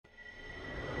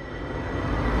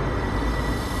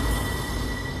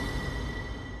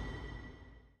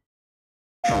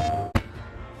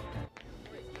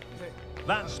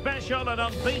That special and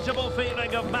unbeatable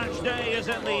feeling of match day is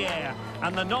in the air,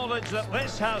 and the knowledge that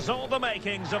this has all the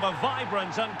makings of a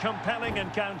vibrant and compelling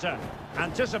encounter.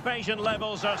 Anticipation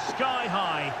levels are sky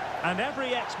high, and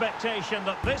every expectation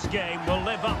that this game will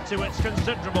live up to its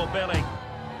considerable billing.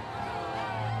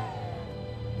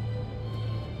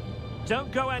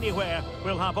 Don't go anywhere,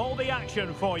 we'll have all the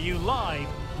action for you live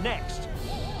next.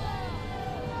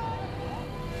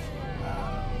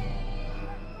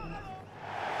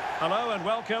 Hello and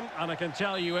welcome, and I can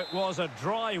tell you it was a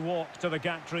dry walk to the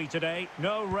gantry today,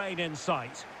 no rain in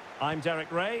sight. I'm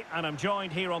Derek Ray, and I'm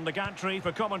joined here on the gantry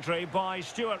for commentary by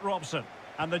Stuart Robson.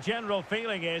 And the general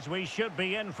feeling is we should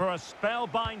be in for a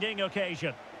spellbinding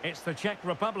occasion. It's the Czech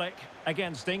Republic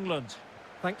against England.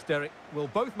 Thanks, Derek. Well,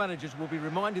 both managers will be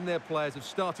reminding their players of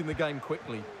starting the game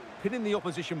quickly, pinning the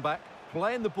opposition back,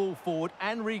 playing the ball forward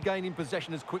and regaining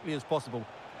possession as quickly as possible.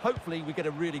 Hopefully we get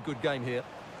a really good game here.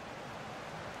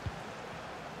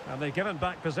 And they've given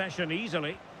back possession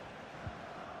easily.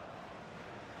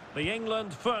 The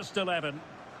England first 11.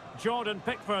 Jordan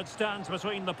Pickford stands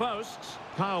between the posts.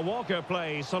 Kyle Walker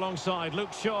plays alongside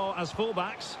Luke Shaw as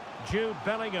fullbacks. Jude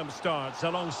Bellingham starts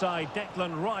alongside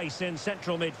Declan Rice in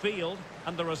central midfield.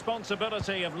 And the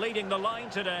responsibility of leading the line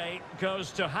today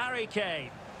goes to Harry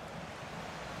Kane.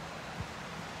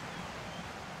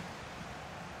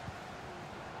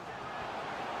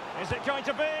 Is it going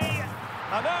to be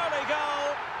an early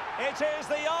goal? It is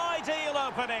the ideal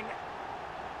opening.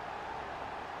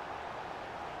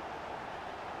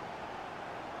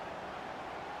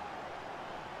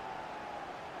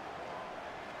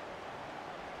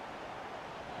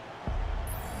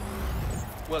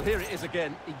 Well, here it is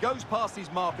again. He goes past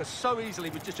his marker so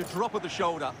easily with just a drop of the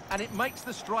shoulder, and it makes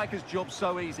the striker's job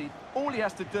so easy. All he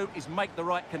has to do is make the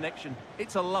right connection.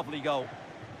 It's a lovely goal.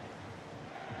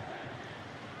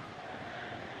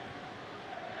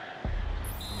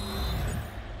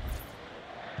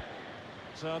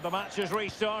 So the match has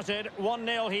restarted,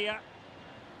 1-0 here.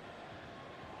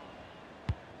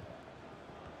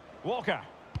 Walker.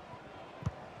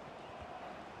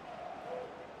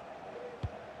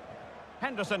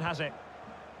 Henderson has it.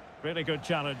 Really good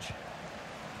challenge.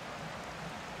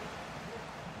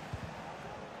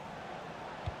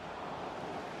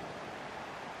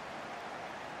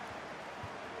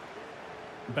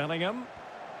 Bellingham.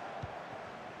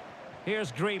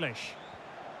 Here's Grealish.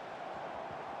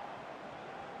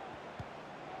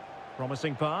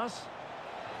 Promising pass.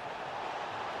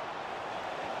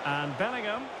 And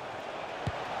Bellingham.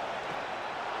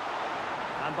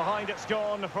 And behind it's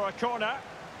gone for a corner.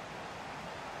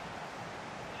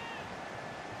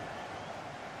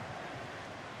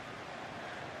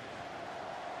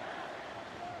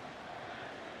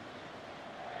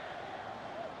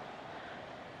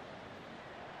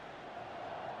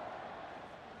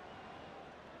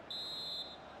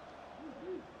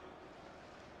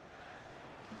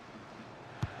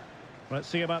 Let's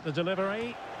see about the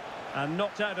delivery. And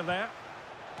knocked out of there.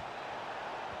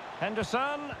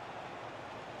 Henderson.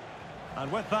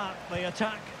 And with that, the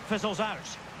attack fizzles out.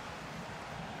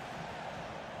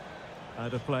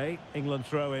 Out of play. England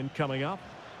throw-in coming up.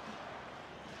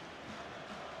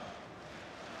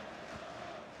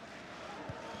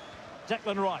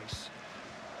 Declan Rice.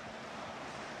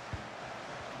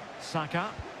 Saka.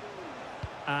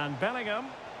 And Bellingham.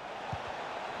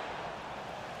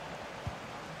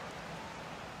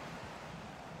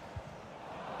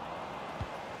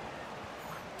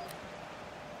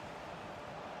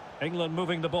 England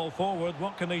moving the ball forward.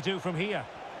 What can they do from here?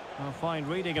 A fine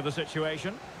reading of the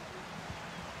situation.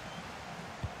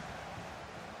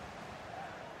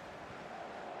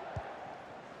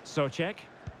 Souček.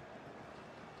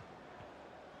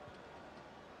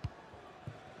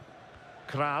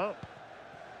 Kral.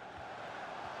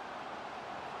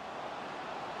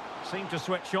 Seemed to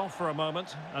switch off for a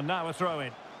moment, and now a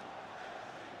throw-in.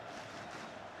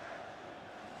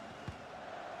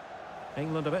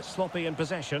 England a bit sloppy in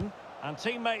possession. And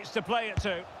teammates to play it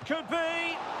to. Could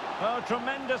be! Oh,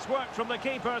 tremendous work from the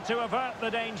keeper to avert the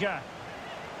danger.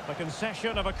 The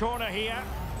concession of a corner here.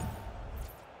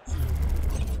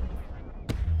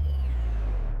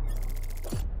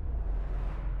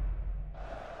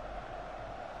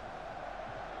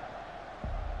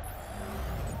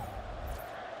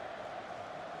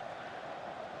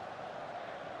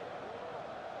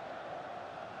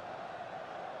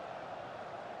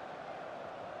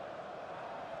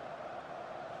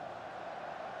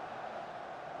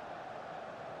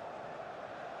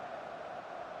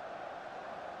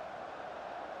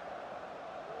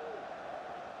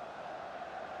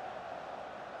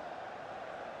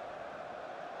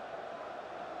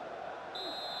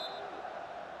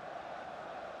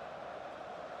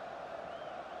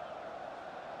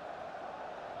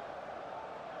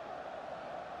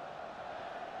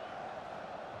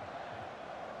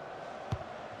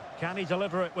 Can he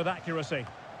deliver it with accuracy?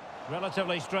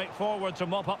 Relatively straightforward to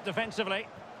mop up defensively.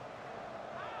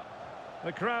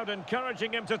 The crowd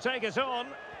encouraging him to take it on.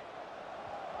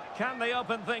 Can they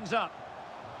open things up?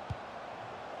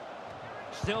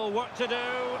 Still work to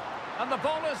do. And the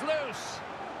ball is loose.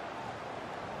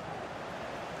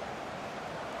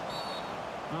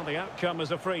 Well, the outcome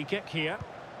is a free kick here.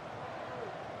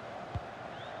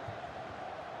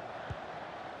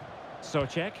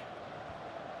 Souček.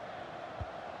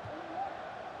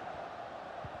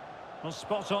 Well,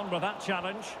 spot on with that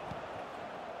challenge.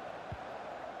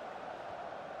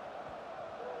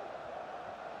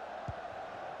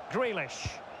 Grealish.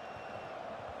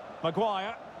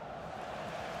 Maguire.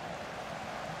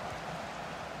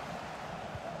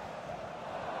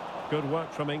 Good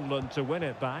work from England to win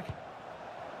it back.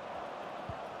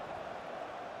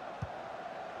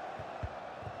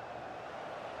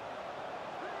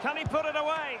 Can he put it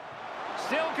away?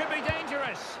 Still could be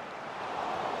dangerous.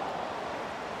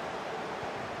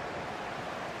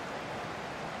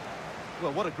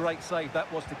 Well, what a great save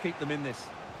that was to keep them in this.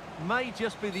 May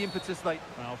just be the impetus they...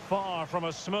 Well, far from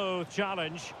a smooth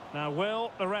challenge. Now,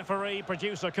 will the referee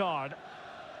produce a card?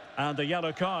 And a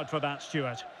yellow card for that,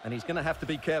 Stuart. And he's going to have to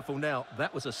be careful now.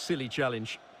 That was a silly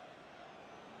challenge.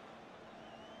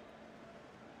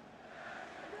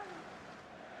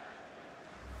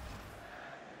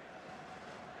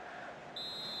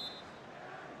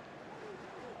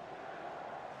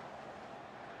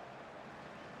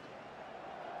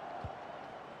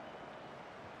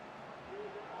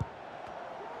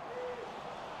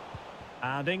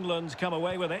 And England's come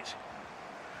away with it.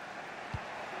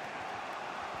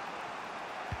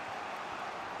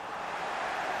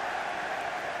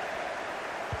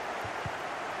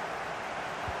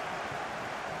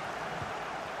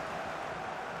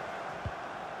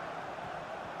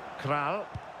 Kral.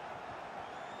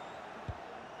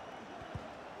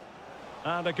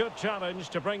 And a good challenge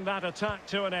to bring that attack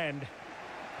to an end.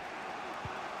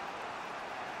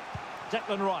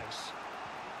 Declan Rice.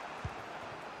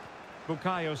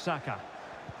 Bukayo Saka.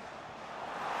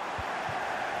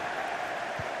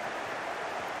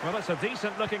 Well, it's a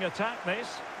decent-looking attack,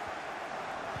 this.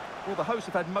 Well, the hosts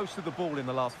have had most of the ball in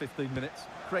the last 15 minutes,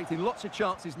 creating lots of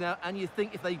chances now, and you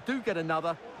think if they do get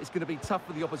another, it's going to be tough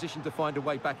for the opposition to find a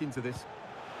way back into this.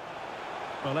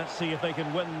 Well, let's see if they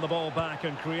can win the ball back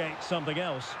and create something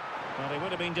else. Well, they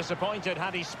would have been disappointed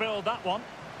had he spilled that one.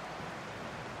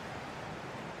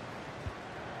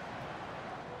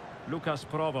 Lucas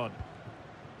Provod.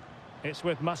 It's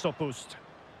with Masopust.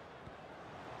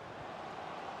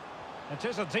 It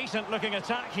is a decent-looking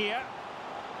attack here.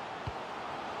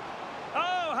 Oh,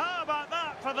 how about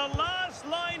that for the last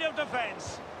line of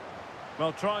defence?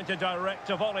 Well, trying to direct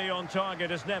a volley on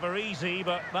target is never easy,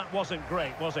 but that wasn't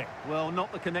great, was it? Well,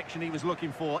 not the connection he was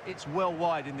looking for. It's well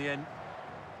wide in the end.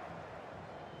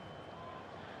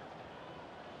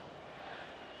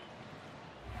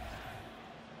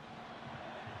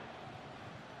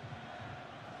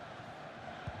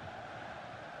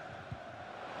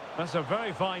 That's a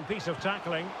very fine piece of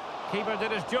tackling. Keeper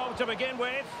did his job to begin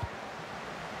with.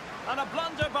 And a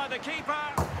blunder by the keeper.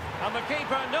 And the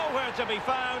keeper nowhere to be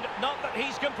found. Not that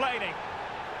he's complaining.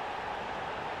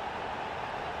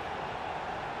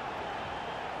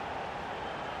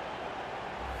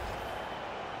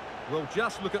 Well,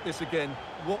 just look at this again.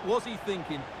 What was he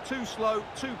thinking? Too slow,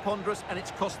 too ponderous, and it's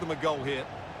cost them a goal here.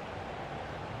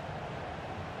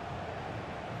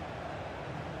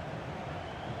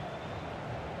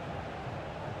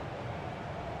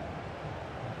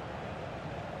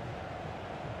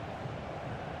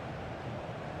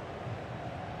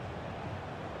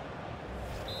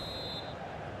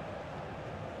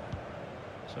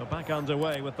 So back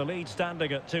underway with the lead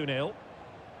standing at 2-0.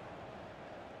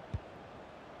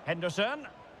 Henderson.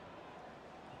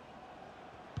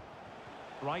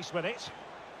 Rice with it.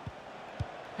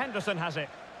 Henderson has it.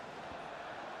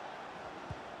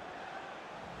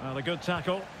 Well, a good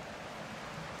tackle.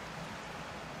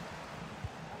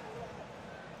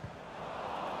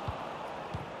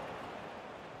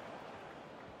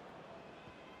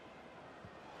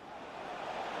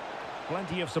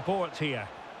 Plenty of support here.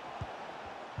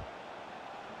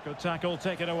 Good tackle,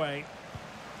 taken away.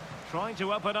 Trying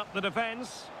to open up the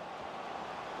defence.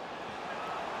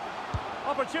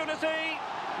 Opportunity.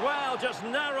 Well, just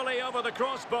narrowly over the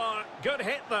crossbar. Good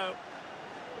hit, though.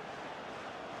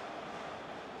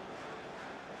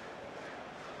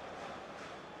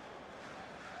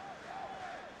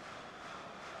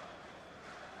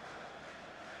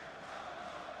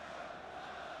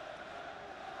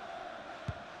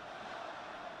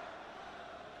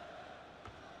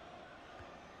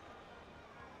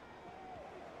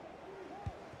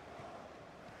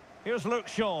 Here's Luke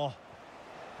Shaw.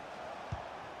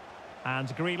 And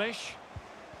Grealish.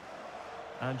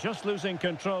 And just losing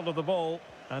control of the ball,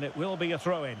 and it will be a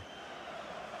throw-in.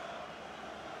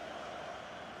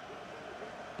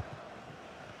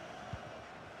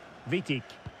 Vitic.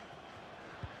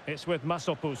 It's with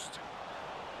Masopust.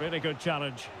 Really good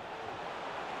challenge.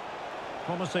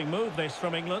 Promising move this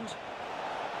from England.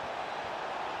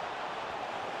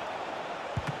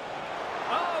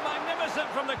 Oh, magnificent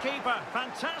from the keeper.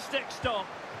 Fantastic stop.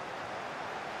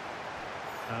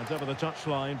 And over the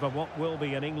touchline for what will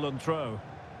be an England throw.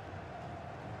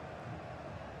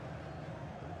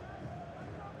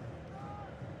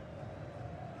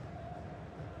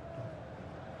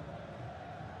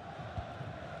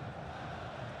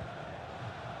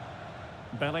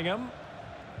 Bellingham.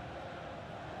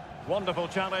 Wonderful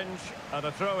challenge, and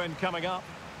a throw-in coming up.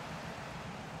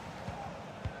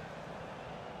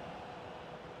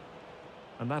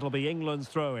 And that'll be England's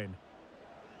throw-in.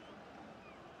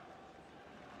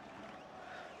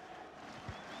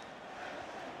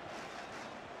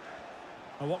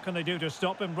 And what can they do to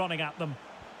stop him running at them?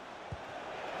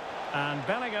 And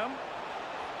Bellingham.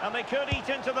 And they could eat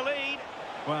into the lead.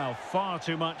 Well, far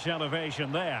too much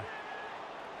elevation there.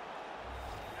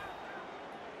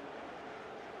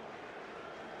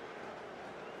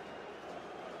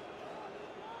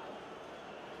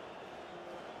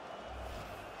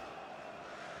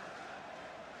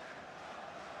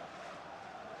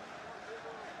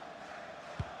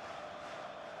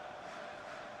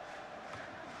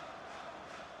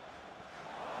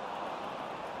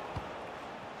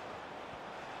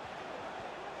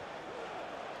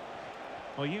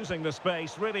 Well, using the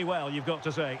space really well, you've got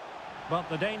to say. But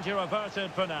the danger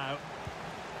averted for now.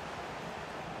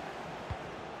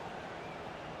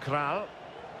 Kral.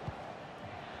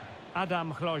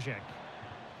 Adam Hlojek.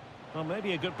 Well,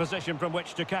 maybe a good position from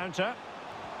which to counter.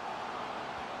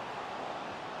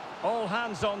 All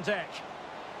hands on deck.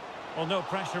 Well, no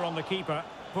pressure on the keeper.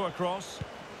 Poor cross.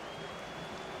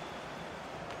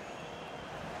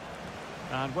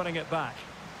 And winning it back.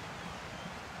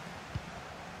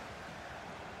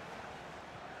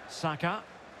 Saka.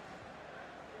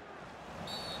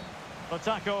 The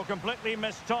tackle completely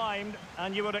mistimed,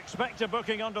 and you would expect a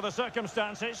booking under the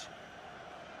circumstances.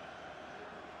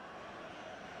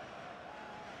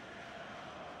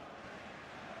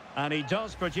 And he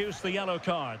does produce the yellow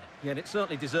card. Yeah, and it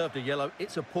certainly deserved a yellow.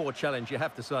 It's a poor challenge, you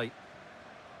have to say.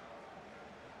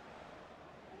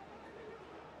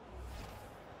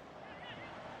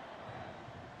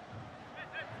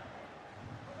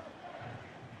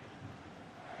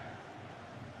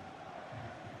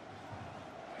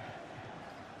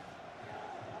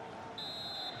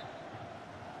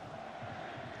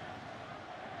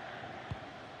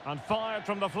 And fired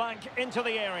from the flank into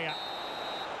the area.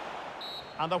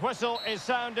 And the whistle is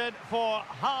sounded for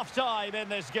half-time in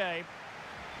this game.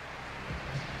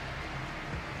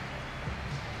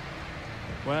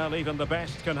 Well, even the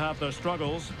best can have their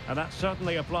struggles, and that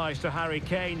certainly applies to Harry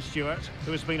Kane, Stuart,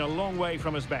 who's been a long way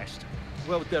from his best.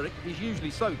 Well, Derek, he's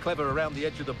usually so clever around the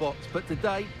edge of the box, but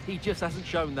today he just hasn't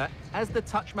shown that. As the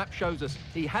touch map shows us,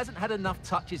 he hasn't had enough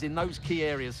touches in those key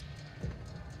areas.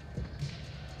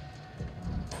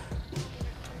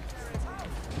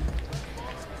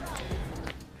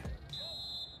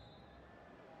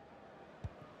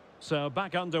 So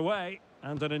back underway,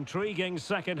 and an intriguing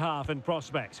second half in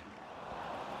prospect.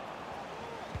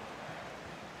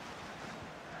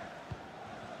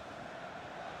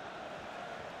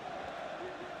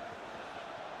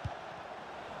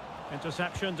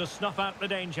 Interception to snuff out the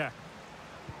danger.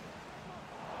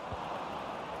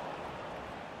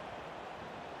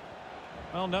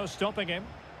 Well, no stopping him.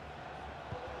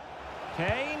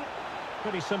 Kane.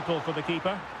 Pretty simple for the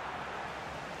keeper.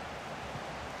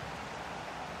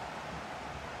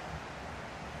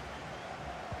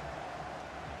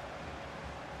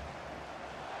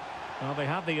 Well, they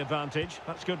have the advantage.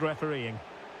 That's good refereeing.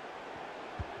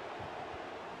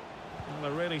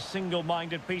 Well, a really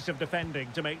single-minded piece of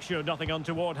defending to make sure nothing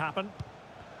untoward happened.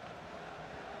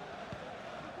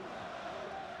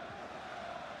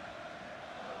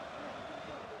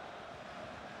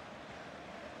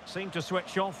 Seemed to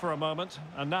switch off for a moment,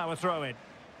 and now a throw-in.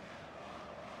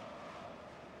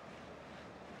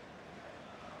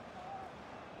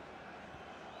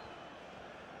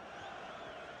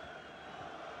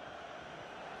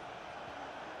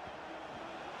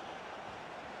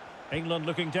 England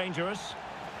looking dangerous,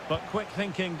 but quick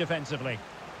thinking defensively.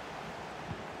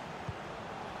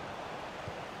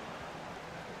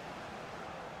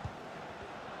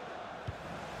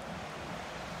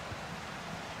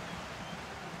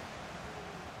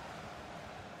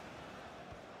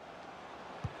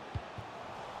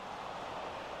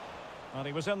 And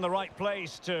he was in the right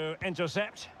place to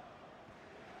intercept.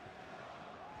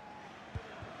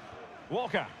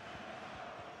 Walker.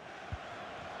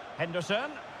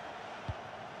 Henderson.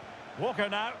 Walker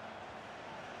now.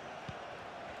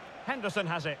 Henderson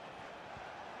has it.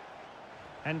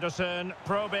 Henderson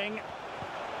probing.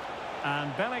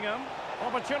 And Bellingham.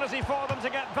 Opportunity for them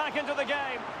to get back into the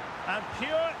game. And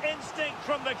pure instinct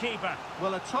from the keeper.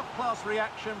 Well, a top-class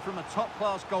reaction from a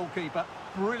top-class goalkeeper.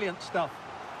 Brilliant stuff.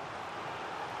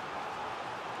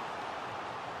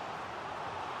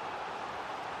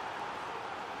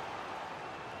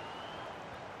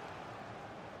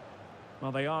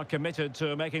 Well, they are committed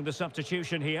to making the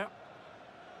substitution here.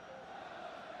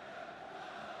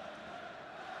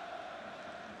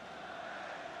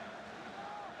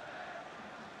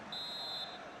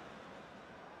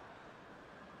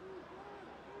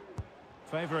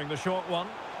 Favouring the short one.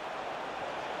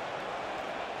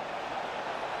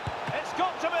 It's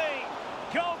got to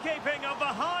be goalkeeping of the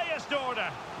highest order.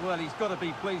 Well, he's got to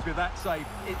be pleased with that save.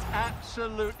 It's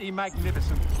absolutely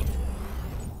magnificent.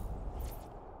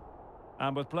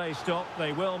 And with play stopped,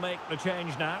 they will make the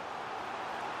change now.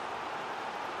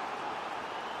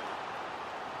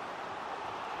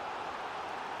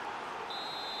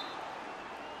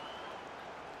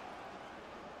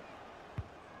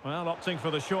 Well, opting for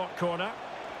the short corner.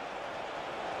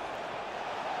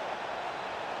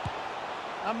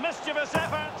 A mischievous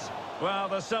effort. Well,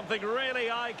 there's something really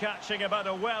eye-catching about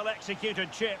a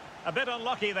well-executed chip. A bit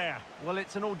unlucky there. Well,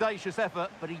 it's an audacious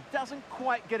effort, but he doesn't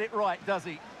quite get it right, does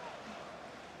he?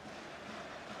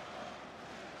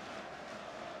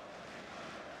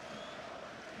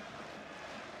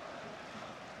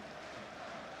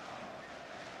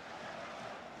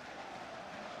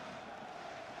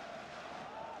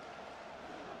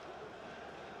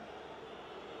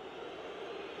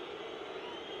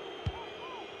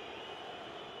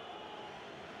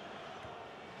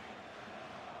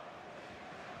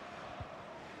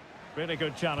 Really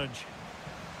good challenge.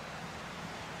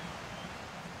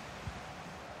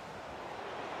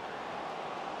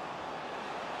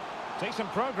 Decent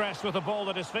progress with the ball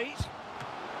at his feet.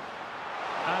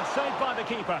 And saved by the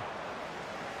keeper.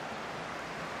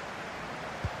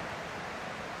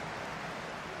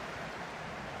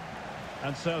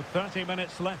 And so 30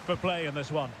 minutes left for play in this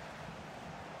one.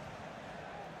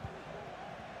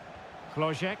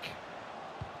 Klojek.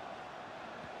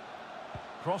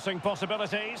 Crossing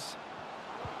possibilities.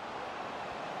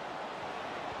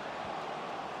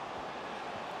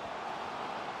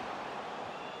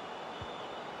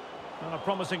 Well, a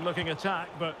promising looking attack,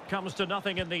 but comes to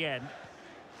nothing in the end.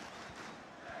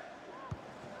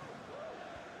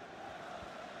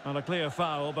 Well, a clear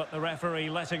foul, but the referee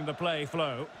letting the play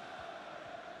flow.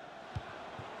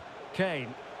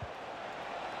 Kane.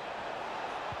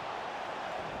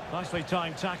 Nicely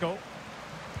timed tackle.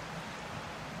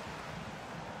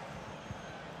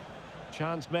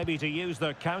 Chance maybe to use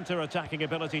their counter-attacking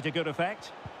ability to good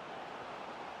effect.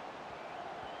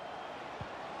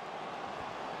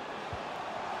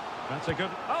 That's a good...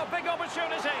 Oh, big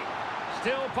opportunity!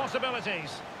 Still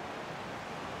possibilities.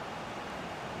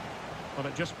 Well,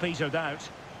 it just petered out.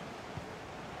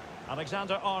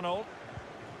 Alexander-Arnold.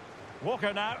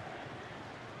 Walker now.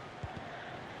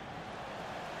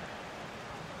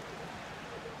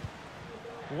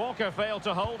 Walker failed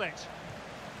to hold it.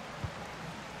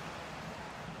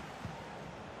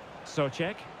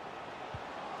 Souček.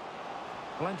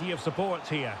 Plenty of support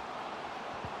here.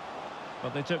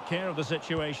 But they took care of the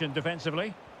situation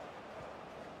defensively.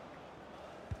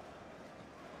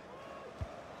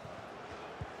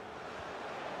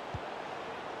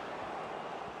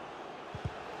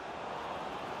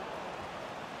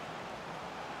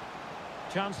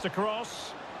 Chance to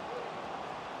cross.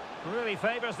 Really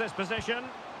favours this position.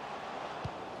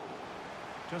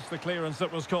 Just the clearance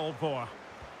that was called for.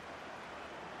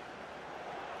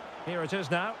 Here it is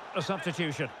now, a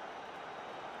substitution.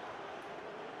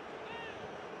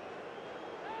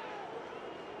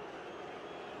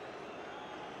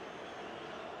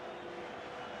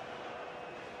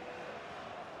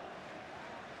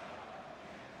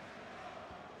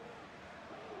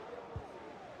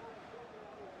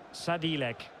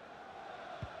 Sadilek.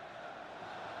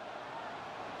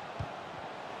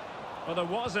 Well, there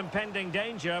was impending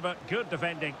danger, but good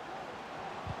defending.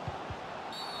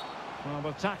 Well,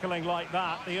 with tackling like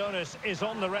that, the onus is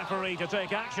on the referee to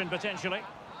take action, potentially.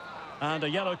 And a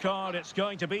yellow card it's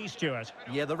going to be, Stuart.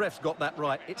 Yeah, the ref's got that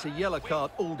right. It's a yellow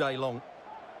card all day long.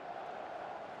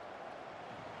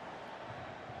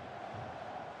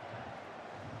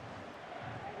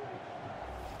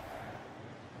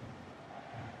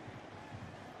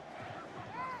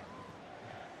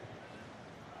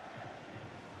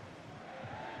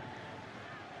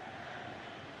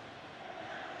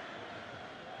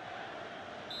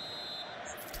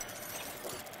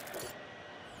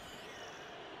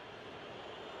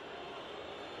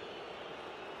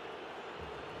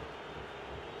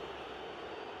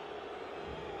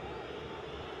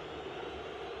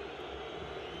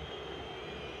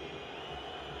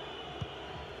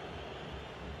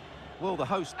 Well, the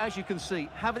hosts, as you can see,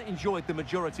 haven't enjoyed the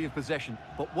majority of possession,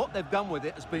 but what they've done with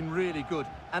it has been really good,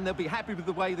 and they'll be happy with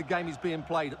the way the game is being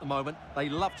played at the moment. They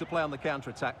love to play on the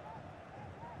counter-attack.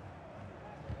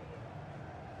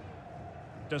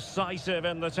 Decisive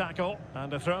in the tackle,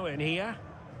 and a throw in here.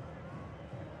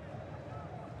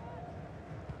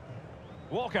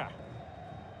 Walker.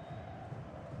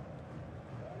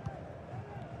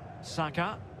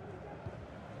 Saka.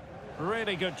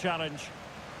 Really good challenge.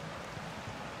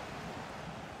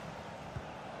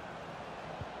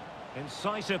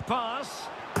 Incisive pass.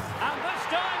 And this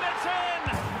time it's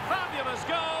in! Fabulous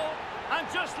goal! And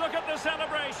just look at the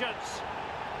celebrations.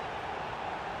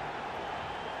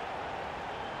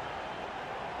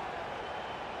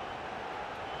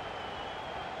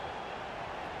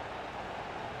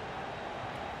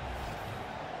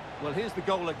 Well, here's the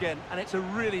goal again, and it's a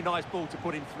really nice ball to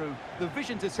put him through. The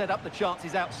vision to set up the chance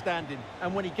is outstanding,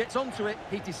 and when he gets onto it,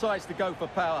 he decides to go for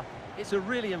power. It's a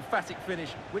really emphatic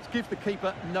finish, which gives the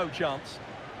keeper no chance.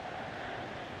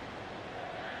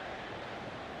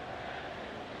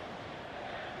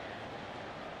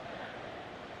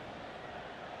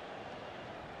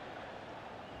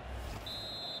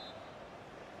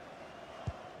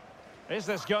 Is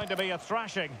this going to be a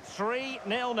thrashing?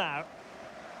 3-0 now.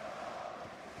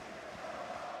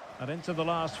 And into the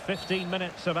last 15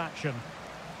 minutes of action.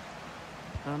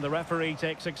 And the referee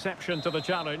takes exception to the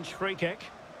challenge. Free kick.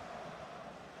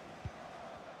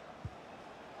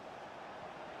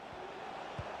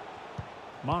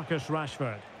 Marcus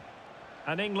Rashford.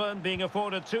 And England being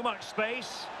afforded too much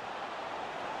space.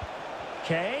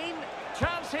 Kane.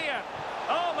 Chance here.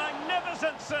 Oh,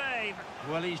 magnificent save.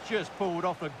 Well, he's just pulled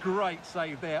off a great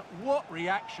save there. What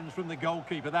reactions from the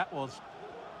goalkeeper that was.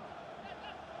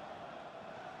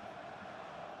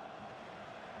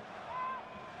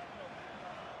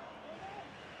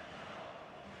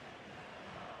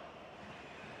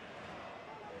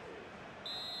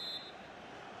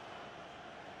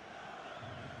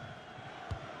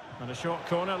 And a short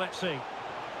corner, let's see.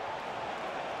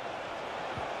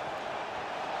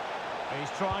 He's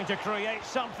trying to create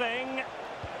something.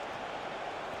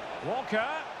 Walker.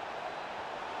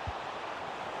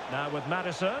 Now with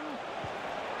Maddison.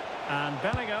 And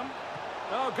Bellingham.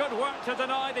 Oh, good work to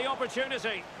deny the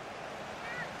opportunity.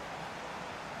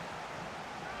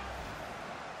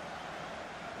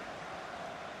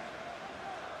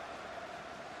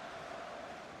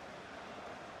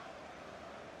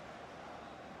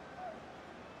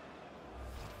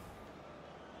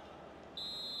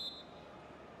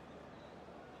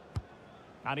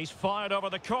 And he's fired over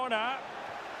the corner.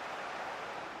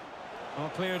 Well,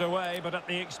 cleared away, but at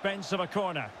the expense of a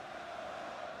corner.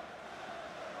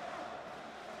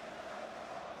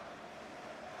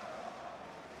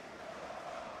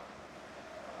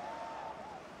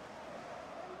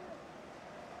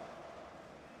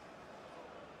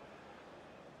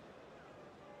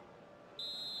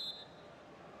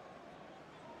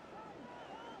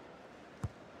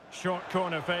 Short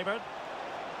corner favoured.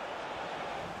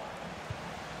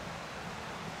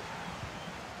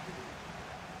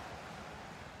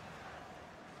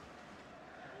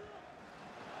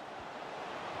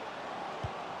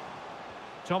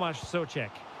 Tomasz Souček.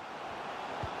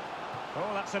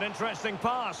 Oh, that's an interesting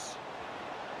pass.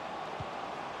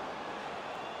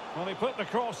 Well, he put the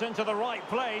cross into the right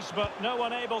place, but no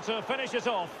one able to finish it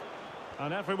off.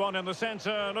 And everyone in the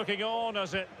centre looking on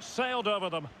as it sailed over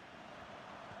them.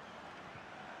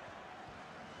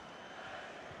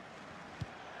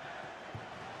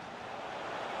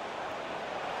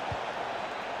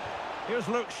 Here's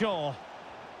Luke Shaw.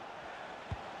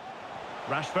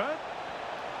 Rashford.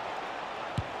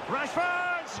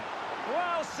 Rashford!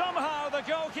 Well, somehow the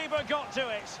goalkeeper got to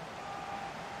it.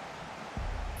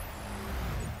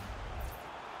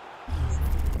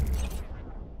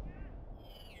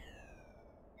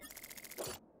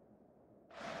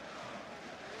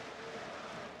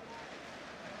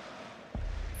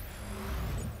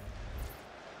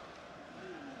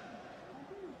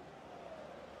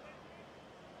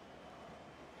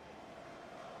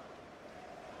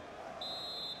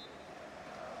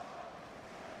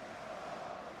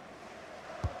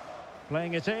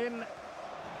 Playing it in,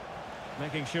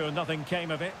 making sure nothing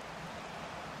came of it.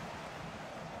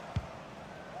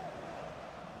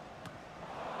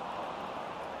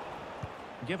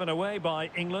 Given away by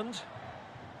England.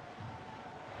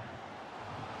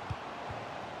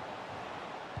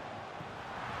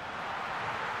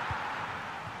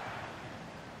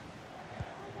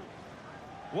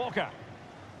 Walker.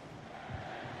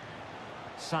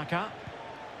 Saka.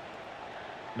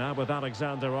 Now with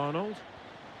Alexander-Arnold.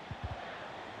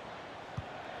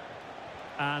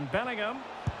 And Bellingham.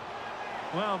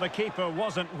 Well, the keeper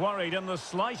wasn't worried in the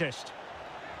slightest.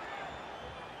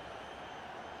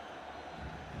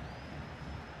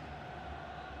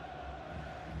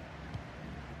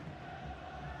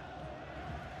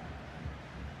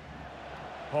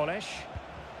 Polish.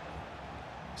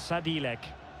 Sadilek.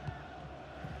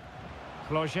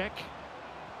 Klojek.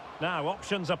 Now,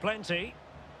 options are plenty.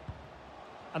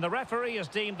 And the referee has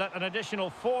deemed that an additional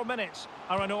 4 minutes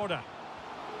are in order.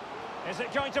 Is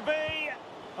it going to be?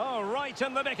 Oh, right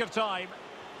in the nick of time.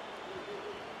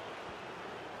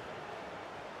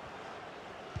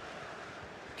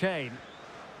 Kane.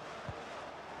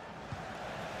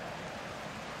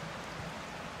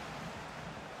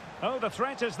 Oh, the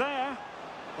threat is there.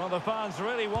 Well, the fans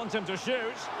really want him to shoot.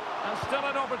 And still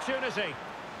an opportunity.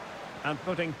 And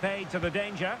putting paid to the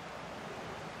danger.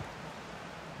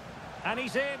 And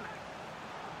he's in.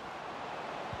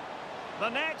 The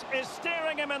net is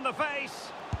staring him in the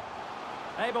face.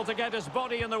 Able to get his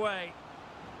body in the way.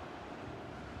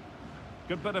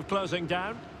 Good bit of closing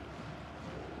down.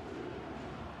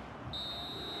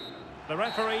 The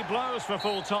referee blows for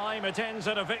full time. It ends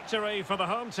in a victory for the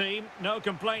home team. No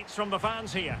complaints from the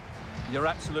fans here. You're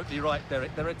absolutely right,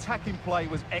 Derek. Their attacking play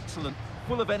was excellent,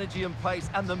 full of energy and pace,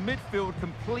 and the midfield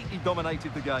completely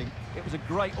dominated the game. It was a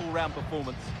great all-round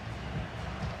performance.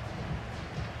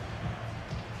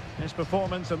 His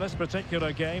performance in this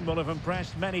particular game will have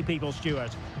impressed many people,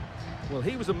 Stuart. Well,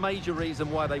 he was a major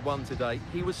reason why they won today.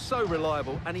 He was so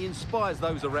reliable, and he inspires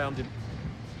those around him.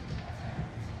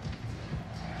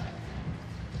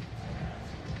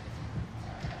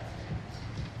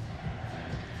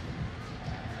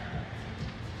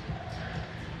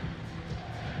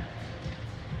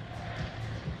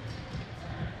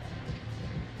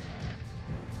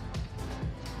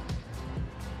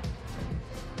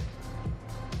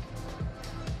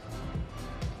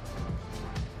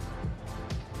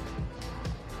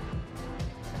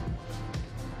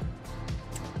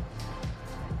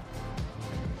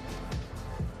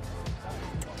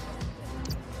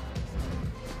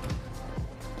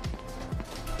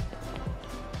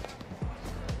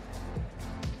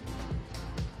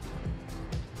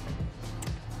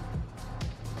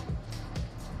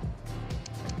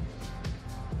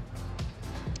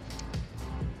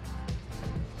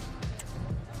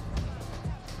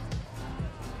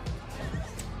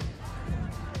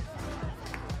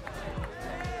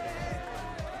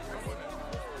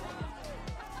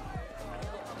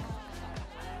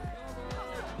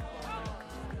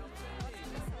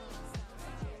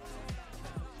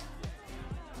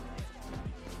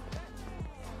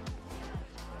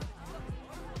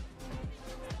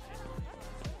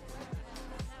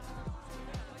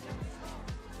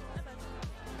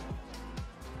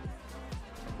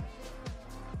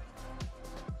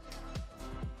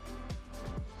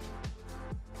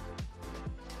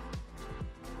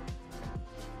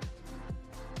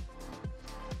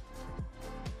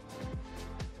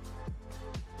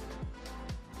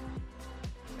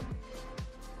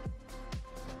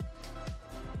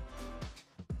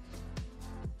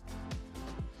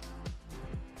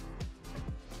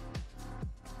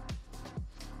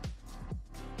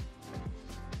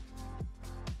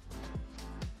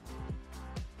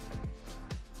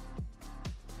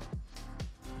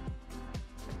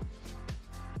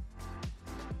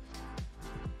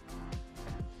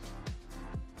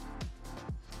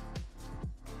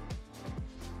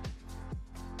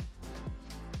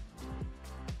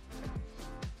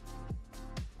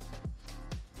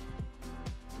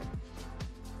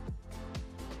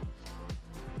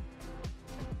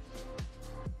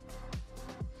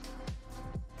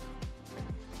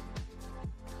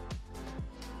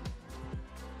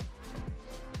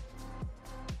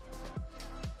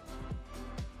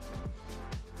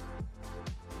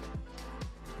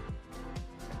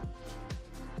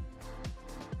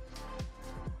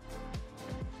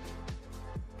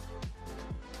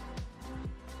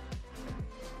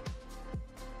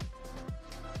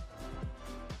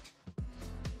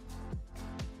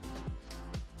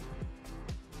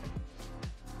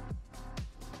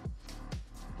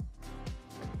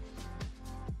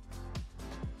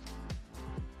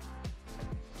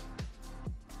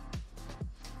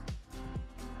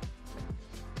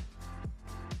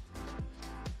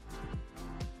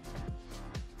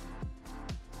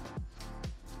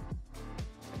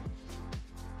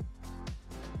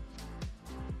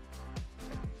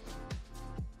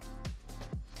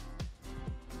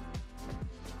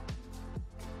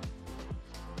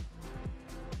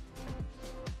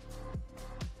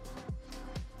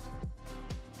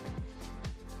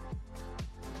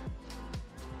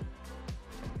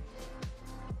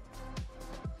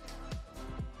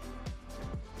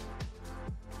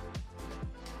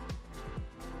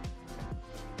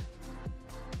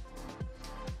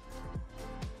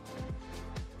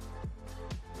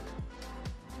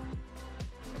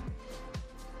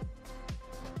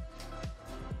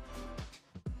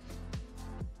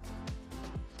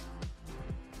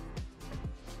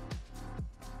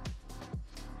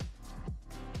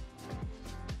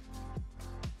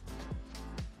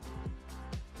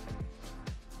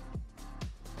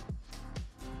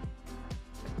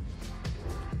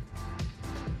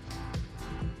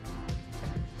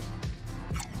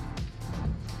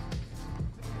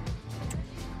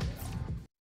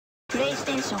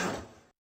 テンション。